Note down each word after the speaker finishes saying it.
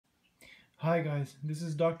Hi guys, this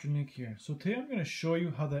is Dr. Nick here. So today I'm going to show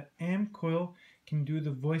you how the AmpCoil can do the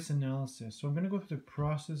voice analysis. So I'm going to go through the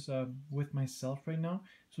process with myself right now.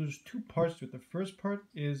 So there's two parts to it. The first part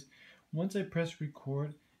is once I press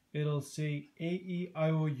record, it'll say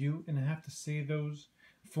A-E-I-O-U and I have to say those,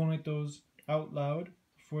 phonate those out loud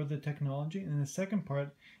for the technology. And the second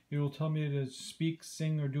part, it will tell me to speak,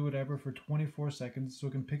 sing, or do whatever for 24 seconds so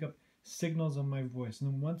it can pick up signals on my voice.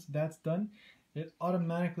 And then once that's done, it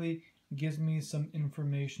automatically gives me some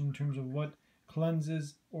information in terms of what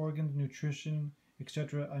cleanses, organs, nutrition,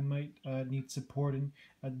 etc. I might need support in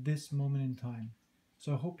at this moment in time.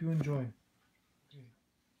 So I hope you enjoy.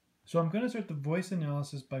 So I'm going to start the voice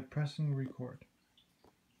analysis by pressing record.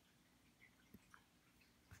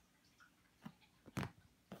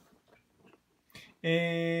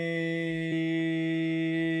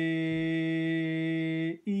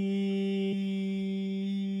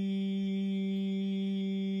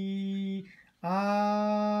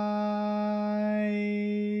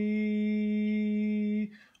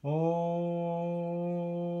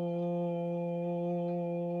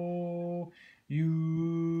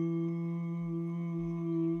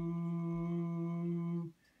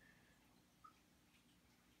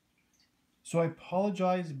 So I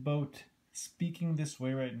apologize about speaking this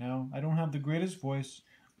way right now. I don't have the greatest voice,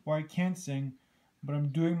 or I can't sing, but I'm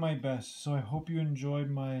doing my best. So I hope you enjoyed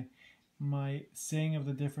my saying of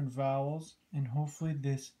the different vowels, and hopefully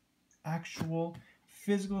this actual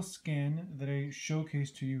physical scan that I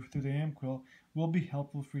showcased to you through the AmpCoil will be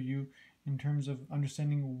helpful for you in terms of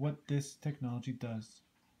understanding what this technology does.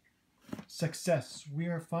 Success! We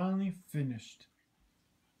are finally finished.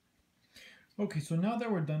 Okay, so now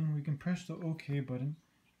that we're done, we can press the OK button.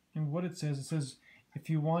 And what it says, if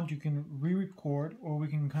you want, you can re-record, or we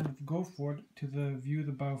can kind of go forward to the view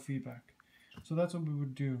the biofeedback. So that's what we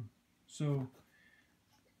would do. So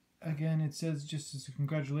again, it says just as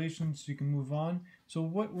congratulations, so you can move on. So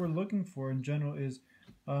what we're looking for in general is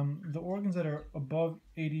the organs that are above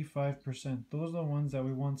 85%. Those are the ones that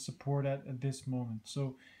we want support at this moment.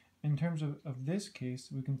 So in terms of this case,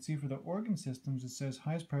 we can see for the organ systems, it says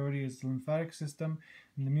highest priority is the lymphatic system,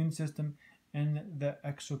 and the immune system, and the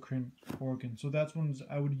exocrine organ. So that's ones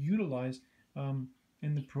I would utilize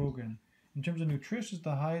in the program. In terms of nutrition,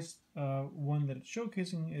 the highest one that it's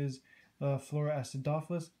showcasing is flora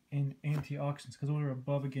acidophilus and antioxidants, because those are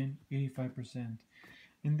above, again, 85%.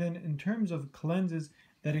 And then in terms of cleanses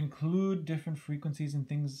that include different frequencies and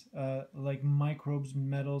things like microbes,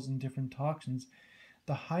 metals, and different toxins,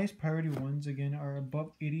 the highest priority ones, again, are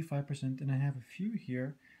above 85%, and I have a few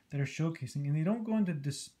here that are showcasing, and they don't go into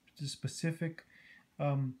the specific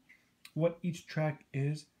what each track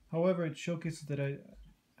is. However, it showcases that I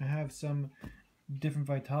have some different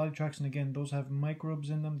vitality tracks, and again, those have microbes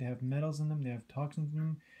in them, they have metals in them, they have toxins in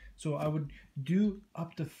them. So I would do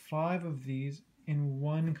up to 5 of these in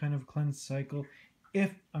one kind of cleanse cycle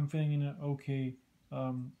if I'm feeling in an okay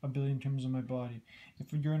ability in terms of my body.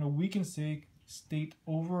 If you're in a weakened state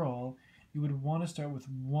overall, you would want to start with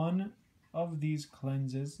one of these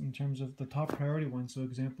cleanses in terms of the top priority one. So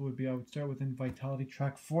example would be, I would start within vitality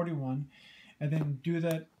track 41 and then do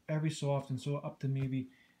that every so often, so up to maybe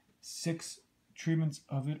 6 treatments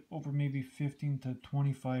of it over maybe 15 to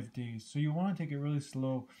 25 days. So you want to take it really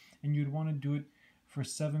slow, and you'd want to do it for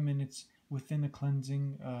 7 minutes within the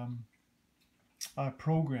cleansing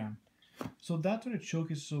program. So that's what it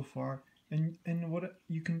showcases so far, and what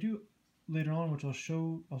you can do later on, which I'll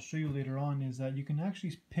show you later on, is that you can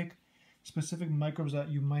actually pick specific microbes that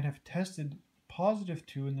you might have tested positive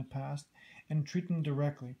to in the past and treat them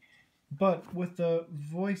directly. But with the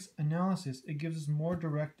voice analysis, it gives us more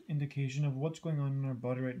direct indication of what's going on in our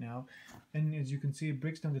body right now. And as you can see, it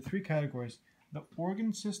breaks down to 3 categories: the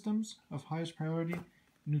organ systems of highest priority,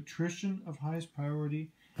 nutrition of highest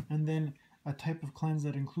priority, and then a type of cleanse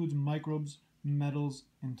that includes microbes, metals,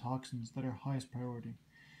 and toxins that are highest priority.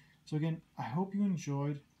 So again, I hope you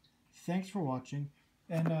enjoyed. Thanks for watching,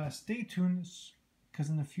 and stay tuned, because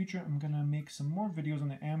in the future I'm going to make some more videos on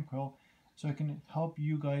the AmpCoil so I can help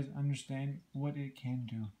you guys understand what it can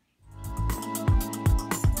do.